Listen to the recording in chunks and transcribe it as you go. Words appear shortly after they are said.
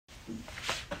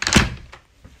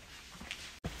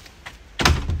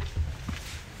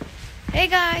Hey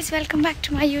guys, welcome back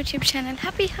to my YouTube channel.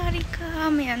 Happy Harika.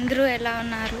 మీ అందరూ ఎలా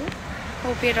ఉన్నారు?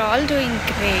 Hope you're all doing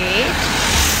great.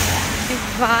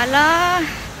 ఇవాళ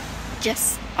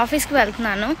ఆఫీస్కి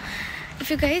వెళ్తున్నాను. ఇఫ్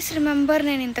యూ గైస్ రిమెంబర్,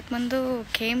 నేను ఇంతకుముందు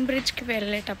కేంబ్రిడ్జ్కి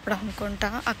వెళ్ళేటప్పుడు అనుకుంటా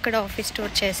అక్కడ ఆఫీస్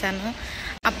టూర్ చేశాను.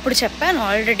 అప్పుడు చెప్పాను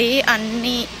ఆల్రెడీ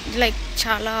అన్ని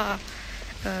చాలా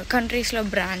కంట్రీస్లో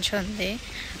బ్రాంచ్ ఉంది.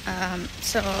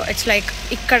 సో ఇట్స్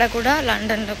ఇక్కడ కూడా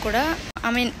లండన్లో కూడా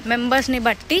మెంబర్స్ని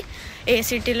బట్టి ఏ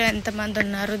సిటీలో ఎంతమంది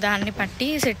ఉన్నారు దాన్ని బట్టి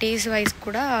సిటీస్ వైజ్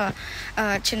కూడా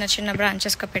చిన్న చిన్న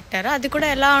బ్రాంచెస్గా పెట్టారు. అది కూడా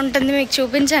ఎలా ఉంటుంది మీకు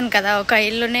చూపించాను కదా, ఒక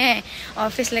ఇల్లునే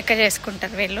ఆఫీస్ లెక్క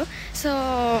చేసుకుంటారు వీళ్ళు. సో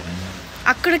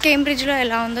అక్కడ కేంబ్రిడ్జ్లో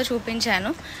ఎలా ఉందో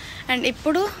చూపించాను. అండ్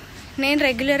ఇప్పుడు నేను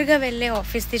రెగ్యులర్గా వెళ్ళే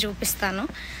ఆఫీస్ది చూపిస్తాను.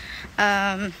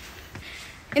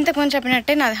 ఇంతకుముందు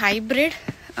చెప్పినట్టే నాది hybrid.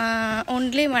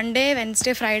 Only Monday,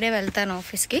 Wednesday, Friday వెళ్తాను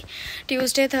ఆఫీస్కి.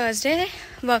 Tuesday, Thursday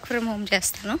work from home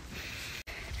చేస్తాను.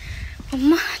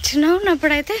 అమ్మ చిన్నగా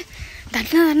ఉన్నప్పుడైతే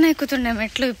దన్న ఎక్కుతుండే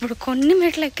మెట్లు. ఇప్పుడు కొన్ని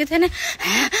మెట్లు ఎక్కితేనే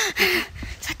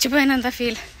చచ్చిపోయినంత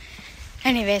ఫీల్.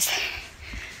 ఎనీవేస్,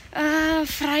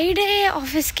 ఫ్రైడే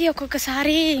ఆఫీస్కి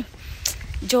ఒక్కొక్కసారి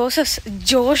జోష్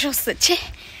వస్తుంది.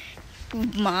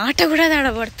 మాట కూడా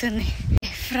తడబడుతుంది.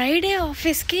 ఫ్రైడే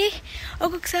ఆఫీస్కి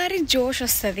ఒక్కొక్కసారి జోష్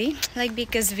వస్తుంది,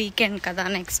 బికాజ్ వీకెండ్ కదా.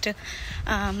 నెక్స్ట్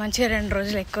మంచిగా 2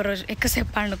 రోజులు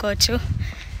ఎక్కువసేపు పండుకోవచ్చు.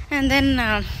 అండ్ దెన్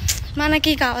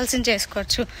మనకి కావాల్సింది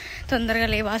చేసుకోవచ్చు. తొందరగా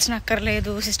లేవాల్సిన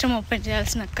అక్కర్లేదు, సిస్టమ్ ఓపెన్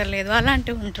చేయాల్సిన అక్కర్లేదు,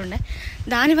 అలాంటివి ఉంటుండే.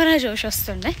 దానివల్ల జోష్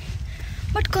వస్తుండే.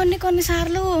 బట్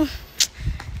కొన్నిసార్లు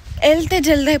వెళ్తే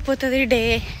జల్దీ అయిపోతుంది డే.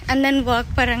 అండ్ దెన్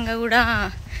వర్క్ పరంగా కూడా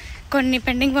కొన్ని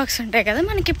పెండింగ్ వర్క్స్ ఉంటాయి కదా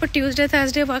మనకి. ఇప్పుడు Tuesday,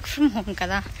 Thursday work from home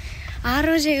కదా. ఆ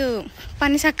రోజు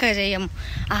పని చక్కగా చెయ్యము.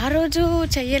 ఆ రోజు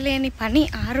చెయ్యలేని పని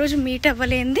ఆ రోజు మీట్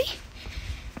అవ్వలేనిది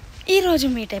ఈరోజు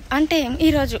అంటే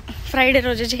ఈరోజు ఫ్రైడే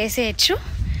రోజు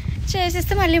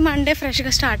చేసేస్తే మళ్ళీ మండే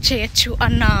ఫ్రెష్గా స్టార్ట్ చేయొచ్చు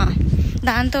అన్న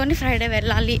దాంతో ఫ్రైడే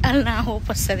వెళ్ళాలి అన్న హోప్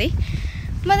వస్తుంది.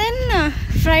 మరి దెన్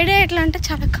ఫ్రైడే ఎట్లా అంటే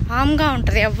చాలా కామ్గా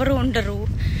ఉంటుంది, ఎవరు ఉండరు.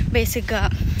 బేసిక్గా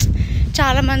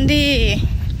చాలామంది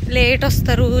లేట్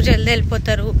వస్తారు, జల్దీ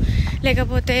వెళ్ళిపోతారు,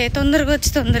 లేకపోతే తొందరగా వచ్చి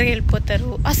తొందరగా వెళ్ళిపోతారు,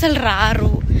 అసలు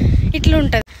రారు.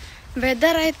 ఇట్లుంటుంది.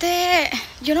 వెదర్ అయితే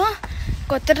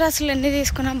కొత్త డ్రెస్సులు ఎన్ని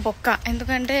తీసుకున్నా బొక్క.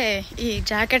 ఎందుకంటే ఈ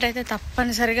జాకెట్ అయితే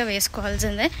తప్పనిసరిగా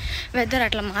వేసుకోవాల్సిందే. వెదర్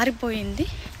అట్లా మారిపోయింది.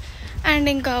 అండ్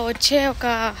ఇంకా వచ్చే ఒక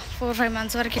 4-5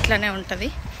 months వరకు ఇట్లానే ఉంటుంది.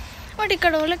 బట్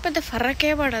ఇక్కడ వాళ్ళకి పెద్ద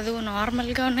ఫరకే పడదు,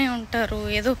 నార్మల్గానే ఉంటారు.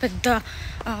 ఏదో పెద్ద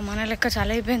మన లెక్క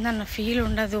చాలా అయిపోయిందన్న ఫీల్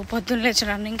ఉండదు. పొద్దున్న లేచి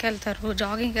రన్నింగ్కి వెళ్తారు,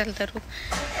 జాగింగ్కి వెళ్తారు.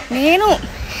 నేను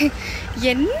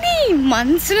ఎన్ని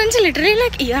మంత్స్ నుంచి లిటరలీ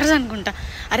ఇయర్స్ అనుకుంటా,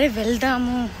 అరే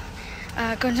వెళ్దాము,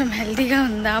 కొంచెం హెల్తీగా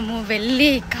ఉందాము, వెళ్ళి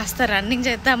కాస్త రన్నింగ్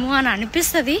చేద్దాము అని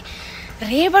అనిపిస్తుంది.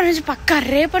 రేపటి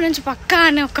నుంచి పక్కా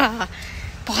అనే ఒక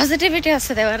పాజిటివిటీ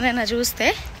వస్తుంది ఎవరినైనా చూస్తే.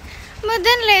 మరి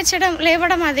దెన్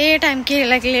లేవడం అదే టైంకి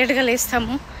లేట్గా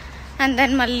లేస్తాము. అండ్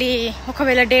దెన్ మళ్ళీ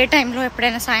ఒకవేళ డే టైంలో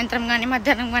ఎప్పుడైనా సాయంత్రం కానీ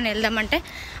మధ్యాహ్నం కానీ వెళ్దామంటే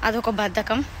అదొక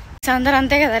బద్ధకం. అందరూ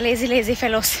అంతే కదా, లేజీ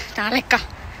ఫెలోస్ నా లెక్క.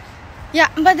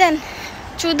 బట్ దెన్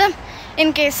చూద్దాం,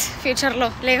 ఇన్ కేస్ ఫ్యూచర్లో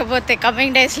లేకపోతే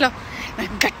కమింగ్ డేస్లో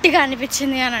నాకు గట్టిగా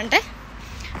అనిపించింది అని అంటే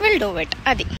విల్ డూ ఇట్.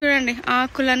 అది చూడండి,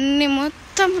 ఆకులన్నీ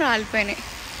మొత్తం రాలిపోయినాయి.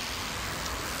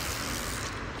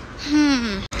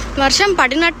 వర్షం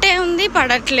పడినట్టే ఉంది,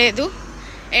 పడట్లేదు.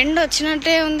 ఎండ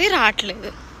వచ్చినట్టే ఉంది,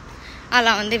 రావట్లేదు.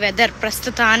 అలా ఉంది వెదర్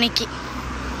ప్రస్తుతానికి.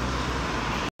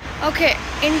 ఓకే,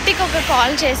 ఇంటికి ఒక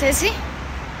కాల్ చేసేసి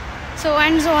సో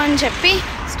అని చెప్పి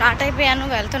స్టార్ట్ అయిపోయాను,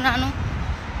 వెళ్తున్నాను.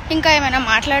 ఇంకా ఏమైనా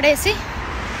మాట్లాడేసి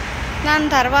దాని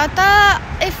తర్వాత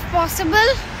ఇఫ్ పాసిబుల్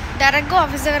డైరెక్ట్గా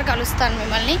ఆఫీస్ దగ్గర కలుస్తాను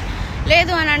మిమ్మల్ని.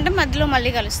 లేదు అని అంటే మధ్యలో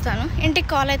మళ్ళీ కలుస్తాను. ఇంటికి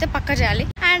కాల్ అయితే పక్కా చేయాలి.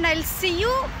 And I will see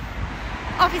you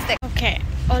office దగ్గర. Okay,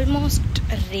 almost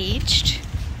reached.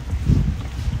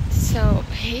 So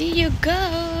here you go.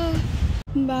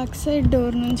 Back side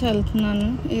door నుంచి వెళ్తున్నాను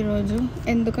ఈరోజు.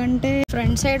 ఎందుకంటే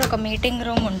ఫ్రంట్ సైడ్ ఒక మీటింగ్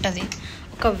రూమ్ ఉంటుంది.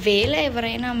 ఒకవేళ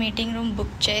ఎవరైనా మీటింగ్ రూమ్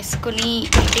బుక్ చేసుకుని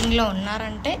మీటింగ్లో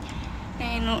ఉన్నారంటే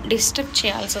నేను డిస్టర్బ్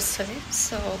చేయాల్సి వస్తుంది.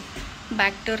 సో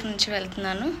బ్యాక్ డోర్ నుంచి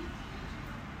వెళ్తున్నాను.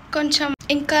 కొంచెం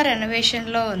ఇంకా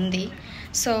రెనోవేషన్లో ఉంది.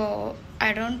 సో ఐ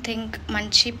డోంట్ థింక్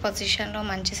మంచి పొజిషన్లో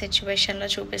మంచి సిచ్యువేషన్లో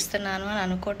చూపిస్తున్నాను అని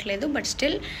అనుకోవట్లేదు. బట్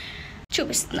స్టిల్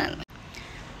చూపిస్తున్నాను.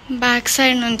 బ్యాక్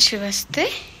సైడ్ నుంచి వస్తే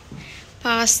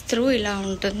పాస్ త్రూ ఇలా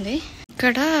ఉంటుంది.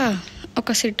 ఇక్కడ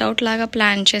ఒక సిట్అవుట్ లాగా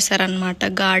ప్లాన్ చేశారనమాట.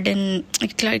 గార్డెన్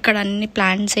ఇక్కడ అన్ని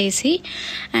ప్లాంట్స్ వేసి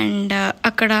అండ్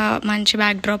అక్కడ మంచి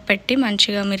బ్యాక్ డ్రాప్ పెట్టి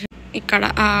మంచిగా మీరు ఇక్కడ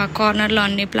ఆ కార్నర్లో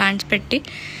అన్ని ప్లాంట్స్ పెట్టి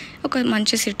ఒక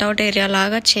మంచి సిట్అవుట్ ఏరియా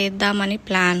లాగా చేద్దామని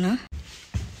ప్లాన్.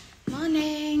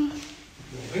 మార్నింగ్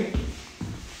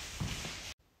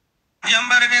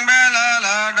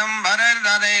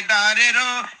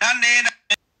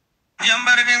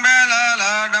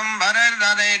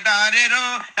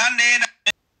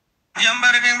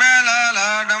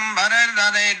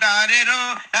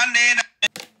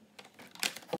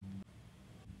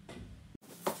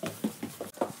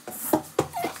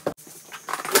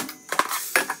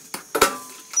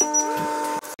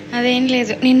అదేం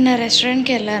లేదు, నిన్న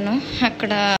రెస్టారెంట్కి వెళ్ళాను.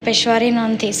 అక్కడ పెష్వారీ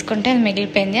నాన్ తీసుకుంటే అది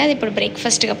మిగిలిపోయింది. అది ఇప్పుడు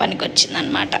బ్రేక్ఫాస్ట్గా పనికొచ్చింది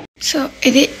అనమాట. సో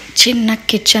ఇది చిన్న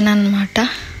కిచెన్ అనమాట.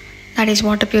 That is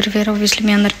water purifier, obviously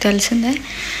మీ అందరికి తెలిసిందే.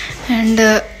 అండ్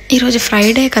ఈరోజు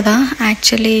ఫ్రైడే కదా,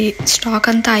 యాక్చువల్లీ స్టాక్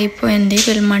అంతా అయిపోయింది.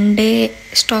 వీళ్ళు మండే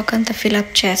స్టాక్ అంతా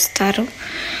ఫిలప్ చేస్తారు.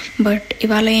 బట్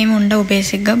ఇవాళ ఏమి ఉండవు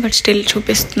బేసిక్గా, బట్ స్టిల్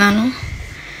చూపిస్తున్నాను.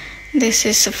 This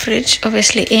is fridge.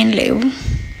 ఆబ్వియస్లీ ఏం లేవు,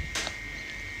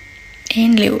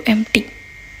 ఎంప్టీ.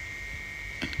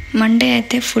 మండే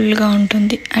అయితే ఫుల్గా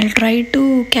ఉంటుంది. I try to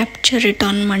capture it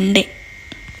on Monday.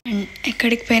 And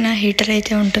ఎక్కడికి పోయినా హీటర్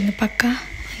అయితే ఉంటుంది పక్క,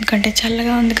 ఎందుకంటే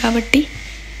చల్లగా ఉంది కాబట్టి.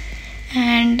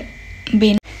 అండ్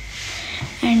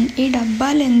ఈ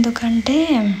డబ్బాలు ఎందుకంటే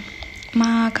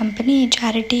మా కంపెనీ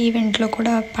చారిటీ ఈవెంట్లో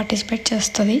కూడా పార్టిసిపేట్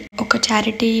చేస్తుంది. ఒక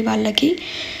చారిటీ వాళ్ళకి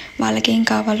ఏం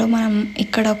కావాలో, మనం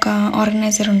ఇక్కడ ఒక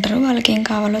ఆర్గనైజర్ ఉంటారు, వాళ్ళకి ఏం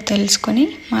కావాలో తెలుసుకొని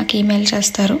మాకు ఈమెయిల్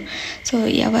చేస్తారు. సో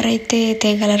ఎవరైతే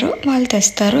తేగలరో వాళ్ళు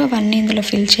తెస్తారు. అవన్నీ ఇందులో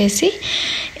ఫిల్ చేసి,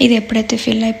 ఇది ఎప్పుడైతే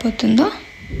ఫిల్ అయిపోతుందో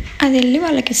అది వెళ్ళి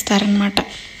వాళ్ళకి ఇస్తారనమాట.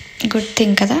 గుడ్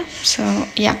థింగ్ కదా. సో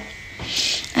యా,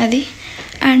 అది.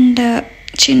 అండ్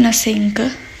చిన్న సింక్,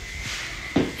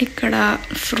 ఇక్కడ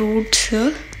ఫ్రూట్స్.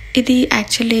 ఇది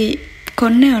యాక్చువల్లీ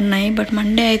కొన్ని ఉన్నాయి, బట్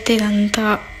మండే అయితే ఇదంతా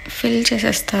ఫిల్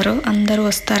చేసేస్తారు, అందరూ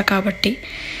వస్తారు కాబట్టి.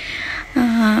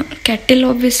 Kettle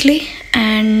obviously,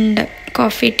 and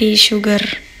coffee, tea, sugar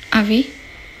అవి.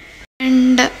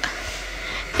 అండ్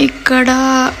ఇక్కడ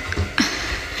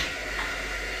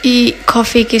ఈ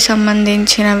కాఫీకి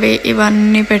సంబంధించినవి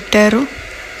ఇవన్నీ పెట్టారు.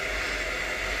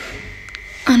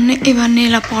 ఇవన్నీ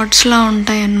ఇలా పాట్స్లా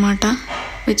ఉంటాయి అన్నమాట,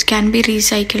 which can be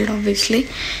recycled obviously.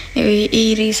 ఈ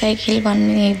రీసైకిల్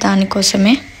అన్నీ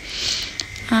దానికోసమే.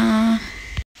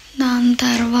 దాని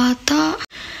తర్వాత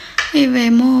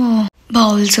ఇవేమో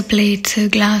బౌల్స్, ప్లేట్స్,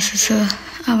 గ్లాసెస్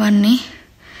అవన్నీ.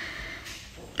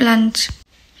 లంచ్,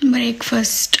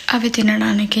 బ్రేక్ఫాస్ట్ అవి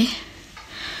తినడానికి.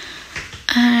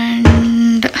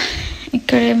 అండ్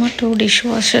ఇక్కడేమో 2 డిష్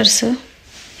వాషర్స్.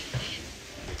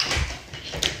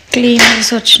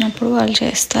 క్లీనర్స్ వచ్చినప్పుడు వాళ్ళు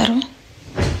చేస్తారు.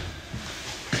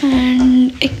 అండ్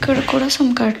ఇక్కడ కూడా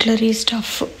some cutlery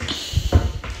stuff.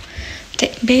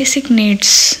 Basic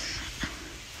needs,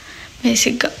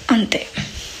 బేసిక్గా అంతే.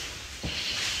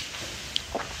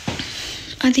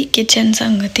 అది కిచెన్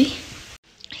సంగతి.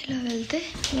 ఇలా వెళ్తే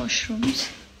washrooms,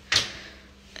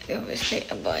 obviously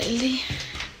అబ్బాయిల్ది.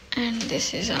 And this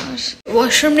is ours.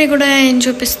 వాష్రూమ్ని కూడా ఏం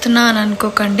చూపిస్తున్నా అని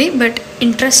అనుకోకండి, బట్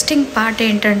ఇంట్రెస్టింగ్ పార్ట్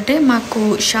ఏంటంటే మాకు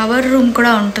షవర్ రూమ్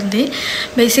కూడా ఉంటుంది.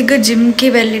 బేసిక్గా జిమ్కి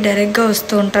వెళ్ళి డైరెక్ట్గా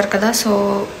వస్తూ ఉంటారు కదా, సో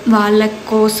వాళ్ళ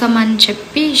కోసం అని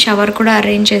చెప్పి షవర్ కూడా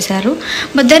అరేంజ్ చేశారు.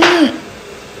 But then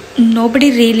nobody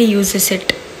really uses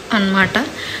it అన్నమాట.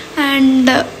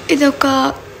 అండ్ ఇది ఒక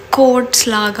కోడ్స్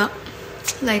లాగా,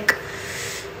 లైక్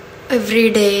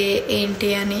ఎవ్రీడే ఏంటి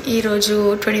అని. ఈరోజు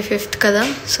 25th కదా,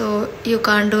 so you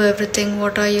can do everything,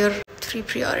 what are your 3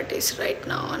 priorities right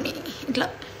now అని, ఇట్లా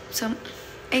సమ్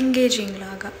ఎంగేజింగ్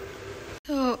లాగా.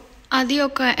 సో అది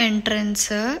ఒక ఎంట్రన్స్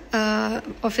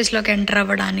ఆఫీస్లోకి ఎంటర్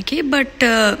అవ్వడానికి. బట్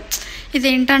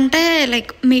ఇదేంటంటే లైక్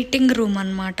మీటింగ్ రూమ్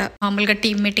అనమాట. మామూలుగా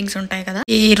టీమ్ మీటింగ్స్ ఉంటాయి కదా,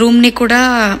 ఈ రూమ్ని కూడా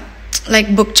లైక్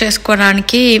బుక్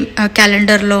చేసుకోవడానికి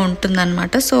క్యాలెండర్లో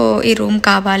ఉంటుందన్నమాట. సో ఈ రూమ్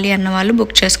కావాలి అన్న వాళ్ళు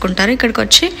బుక్ చేసుకుంటారు ఇక్కడికి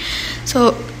వచ్చి. సో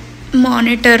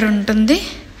మానిటర్ ఉంటుంది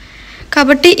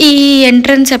కాబట్టి ఈ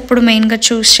ఎంట్రన్స్ ఎప్పుడు మెయిన్గా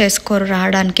చూస్ చేసుకోరు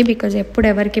రావడానికి, బికాజ్ ఎప్పుడు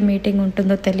ఎవరికి మీటింగ్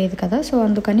ఉంటుందో తెలియదు కదా. సో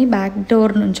అందుకని బ్యాక్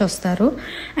డోర్ నుంచి వస్తారు.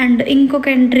 అండ్ ఇంకొక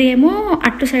ఎంట్రీ ఏమో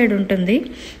అటు సైడ్ ఉంటుంది,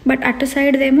 బట్ అటు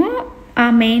సైడ్దేమో ఆ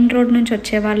మెయిన్ రోడ్ నుంచి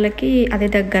వచ్చే వాళ్ళకి అది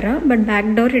దగ్గర, బట్ బ్యాక్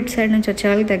డోర్ ఇటు సైడ్ నుంచి వచ్చే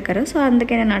వాళ్ళకి దగ్గర. సో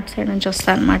అందుకే నేను అటు సైడ్ నుంచి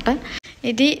వస్తాను అనమాట.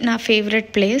 ఇది నా ఫేవరెట్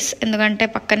ప్లేస్, ఎందుకంటే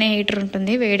పక్కనే హీటర్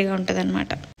ఉంటుంది, వేడిగా ఉంటుంది అనమాట.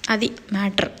 అది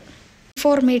మ్యాటర్.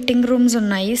 4 మీటింగ్ రూమ్స్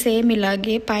ఉన్నాయి సేమ్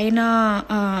ఇలాగే. పైన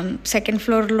సెకండ్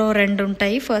ఫ్లోర్లో 2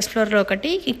 ఉంటాయి, ఫస్ట్ ఫ్లోర్లో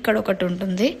ఒకటి, ఇక్కడ ఒకటి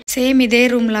ఉంటుంది. సేమ్ ఇదే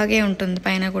రూమ్ లాగే ఉంటుంది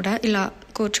పైన కూడా, ఇలా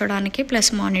కూర్చోడానికి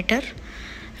ప్లస్ మానిటర్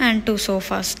అండ్ 2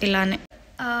 సోఫాస్ ఇలానే.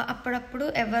 అప్పుడప్పుడు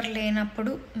ఎవరు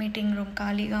లేనప్పుడు, మీటింగ్ రూమ్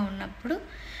ఖాళీగా ఉన్నప్పుడు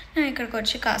నేను ఇక్కడికి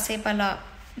వచ్చి కాసేపు అలా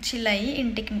చిల్ అయ్యి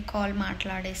ఇంటికి కాల్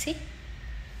మాట్లాడేసి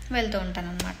వెళ్తూ ఉంటాను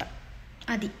అనమాట.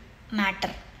 అది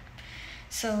మ్యాటర్.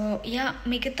 సో యా,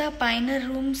 మిగతా పైన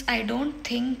రూమ్స్ ఐ డోంట్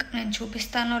థింక్ నేను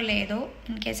చూపిస్తానో లేదో,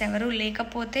 ఇన్ కేస్ ఎవరు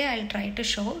లేకపోతే I try to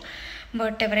show.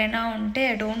 But ఎవరైనా ఉంటే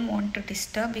I don't want to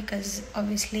disturb because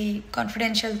obviously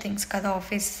confidential things కదా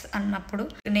ఆఫీస్ అన్నప్పుడు.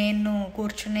 నేను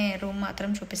కూర్చునే రూమ్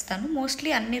మాత్రం చూపిస్తాను.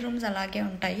 మోస్ట్లీ అన్ని రూమ్స్ అలాగే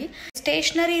ఉంటాయి.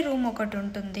 స్టేషనరీ రూమ్ ఒకటి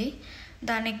ఉంటుంది,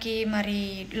 దానికి మరి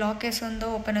లాక్ వేసి ఉందో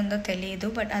ఓపెన్ ఉందో తెలియదు,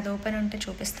 బట్ అది ఓపెన్ ఉంటే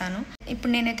చూపిస్తాను.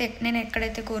 ఇప్పుడు నేను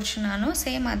ఎక్కడైతే కూర్చున్నానో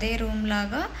సేమ్ అదే రూమ్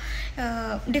లాగా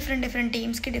డిఫరెంట్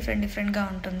టీమ్స్కి డిఫరెంట్గా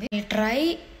ఉంటుంది. ట్రై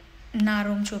నా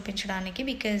రూమ్ చూపించడానికి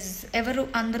బికాజ్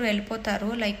అందరూ వెళ్ళిపోతారు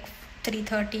లైక్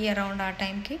 3:30 అరౌండ్ ఆ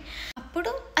టైంకి. అప్పుడు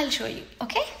I'll show you.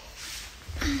 Okay,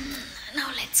 now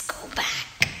let's go back.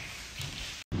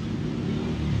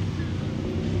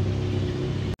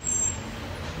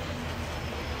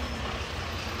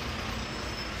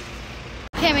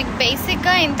 మీకు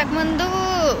బేసిక్గా ఇంతకుముందు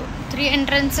 3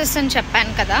 ఎంట్రన్సెస్ అని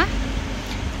చెప్పాను కదా,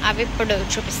 అవి ఇప్పుడు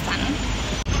చూపిస్తాను.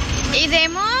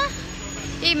 ఇదేమో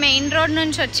ఈ మెయిన్ రోడ్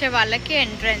నుంచి వచ్చే వాళ్ళకి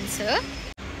ఎంట్రన్స్.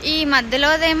 ఈ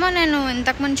మధ్యలోదేమో నేను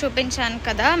ఇంతకుముందు చూపించాను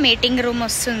కదా మీటింగ్ రూమ్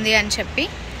వస్తుంది అని చెప్పి,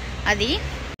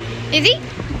 ఇది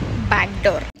బ్యాక్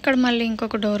డోర్. ఇక్కడ మళ్ళీ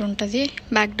ఇంకొక డోర్ ఉంటుంది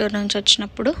బ్యాక్ డోర్ నుంచి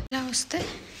వచ్చినప్పుడు. ఇలా వస్తే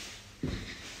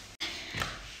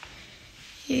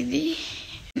ఇది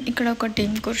ఇక్కడ ఒక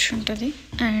టీమ్ కూర్చుంటుంది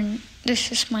and this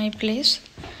is my place.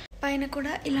 పైన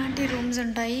కూడా ఇలాంటి రూమ్స్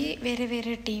ఉంటాయి,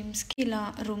 వేరే టీమ్స్కి ఇలా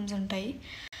రూమ్స్ ఉంటాయి.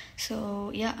 సో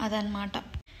యా అదనమాట.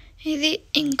 ఇది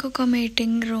ఇంకొక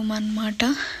మీటింగ్ రూమ్ అన్నమాట.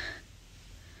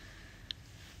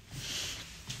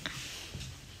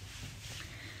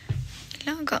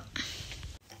 ఇలాగా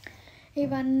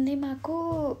ఇవన్నీ మాకు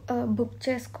బుక్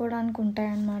చేసుకోవడానికి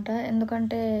ఉంటాయన్నమాట.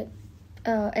 ఎందుకంటే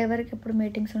ఎవరికి ఎప్పుడు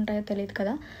మీటింగ్స్ ఉంటాయో తెలియదు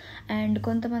కదా. అండ్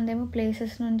కొంతమంది ఏమో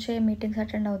ప్లేసెస్ నుంచే మీటింగ్స్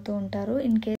అటెండ్ అవుతూ ఉంటారు.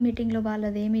 ఇన్ కేస్ మీటింగ్లో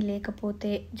వాళ్ళదేమీ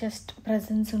లేకపోతే జస్ట్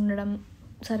ప్రజెన్స్ ఉండడం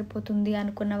సరిపోతుంది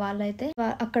అనుకున్న వాళ్ళైతే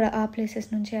అక్కడ ఆ ప్లేసెస్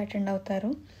నుంచి అటెండ్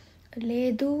అవుతారు.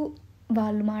 లేదు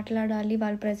వాళ్ళు మాట్లాడాలి,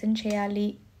 వాళ్ళు ప్రజెంట్ చేయాలి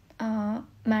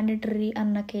మ్యాండేటరీ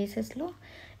అన్న కేసెస్లో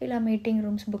ఇలా మీటింగ్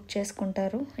రూమ్స్ బుక్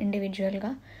చేసుకుంటారు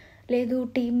ఇండివిజువల్గా. లేదు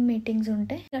టీమ్ మీటింగ్స్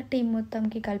ఉంటే ఇలా టీం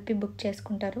మొత్తంకి కలిపి బుక్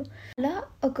చేసుకుంటారు. అలా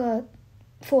ఒక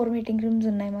 4 మీటింగ్ రూమ్స్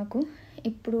ఉన్నాయి మాకు.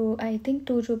 ఇప్పుడు ఐ థింక్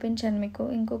 2 చూపించాను మీకు.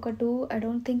 ఇంకొక 2 I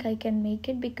don't think I can make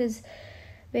it because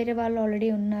వేరే వాళ్ళు ఆల్రెడీ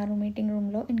ఉన్నారు మీటింగ్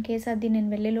రూమ్లో. ఇన్ కేస్ అది నేను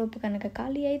వెళ్ళేలోపు కనుక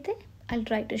ఖాళీ అయితే I'll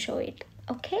try to show it.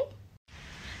 Okay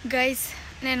guys,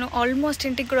 నేను ఆల్మోస్ట్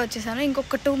ఇంటికి కూడా వచ్చేసాను.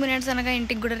 ఇంకొక 2 minutes అనగా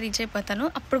ఇంటికి కూడా రీచ్ అయిపోతాను.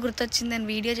 అప్పుడు గుర్తొచ్చింది నేను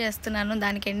వీడియో చేస్తున్నాను,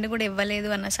 దానికి ఎండ్ కూడా ఇవ్వలేదు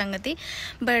అన్న సంగతి.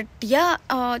 బట్ యా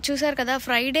చూసారు కదా,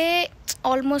 ఫ్రైడే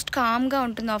ఆల్మోస్ట్ కామ్గా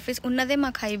ఉంటుంది ఆఫీస్. ఉన్నదే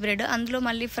మాకు హైబ్రిడ్, అందులో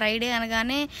మళ్ళీ ఫ్రైడే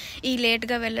అనగానే ఈ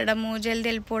లేట్గా వెళ్ళడము, జల్దీ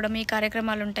వెళ్ళిపోవడం ఈ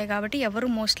కార్యక్రమాలు ఉంటాయి కాబట్టి ఎవరు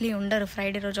మోస్ట్లీ ఉండరు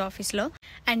ఫ్రైడే రోజు ఆఫీస్లో.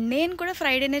 అండ్ నేను కూడా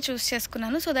ఫ్రైడేనే చూస్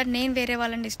చేసుకున్నాను సో దట్ నేను వేరే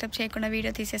వాళ్ళని డిస్టర్బ్ చేయకుండా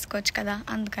వీడియో తీసేసుకోవచ్చు కదా,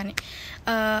 అందుకని.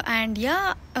 అండ్ యా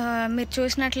మీరు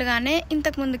చూసినట్లుగానే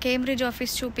ఇంతకుముందు కేంబ్రిడ్జ్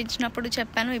ఆఫీస్ చూపించినప్పుడు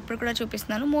చెప్పాను, ఇప్పుడు కూడా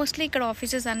చూపిస్తున్నాను. మోస్ట్లీ ఇక్కడ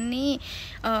ఆఫీసెస్ అన్నీ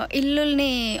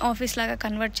ఇల్లుల్ని ఆఫీస్ లాగా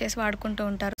కన్వర్ట్ చేసి వాడుకుంటూ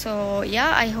ఉంటారు. సో యా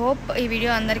ఐ హోప్ ఈ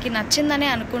వీడియో అందరికీ నచ్చిందని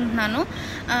అనుకుంటున్నాను.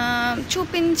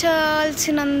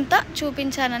 చూపించాల్సినంత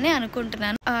చూపించానని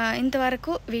అనుకుంటున్నాను.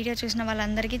 ఇంతవరకు వీడియో చూసిన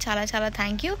వాళ్ళందరికీ చాలా చాలా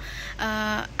thank you.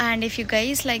 And if you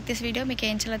guys like this video, మీకు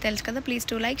ఏం చేయాలో తెలుసు కదా, please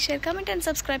to like, share, comment and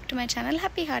subscribe to my channel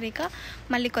happy Harika.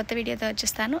 మళ్ళీ కొత్త వీడియోతో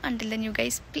వచ్చేస్తాను. Until then you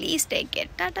guys please take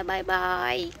care. Tata, bye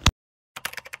bye.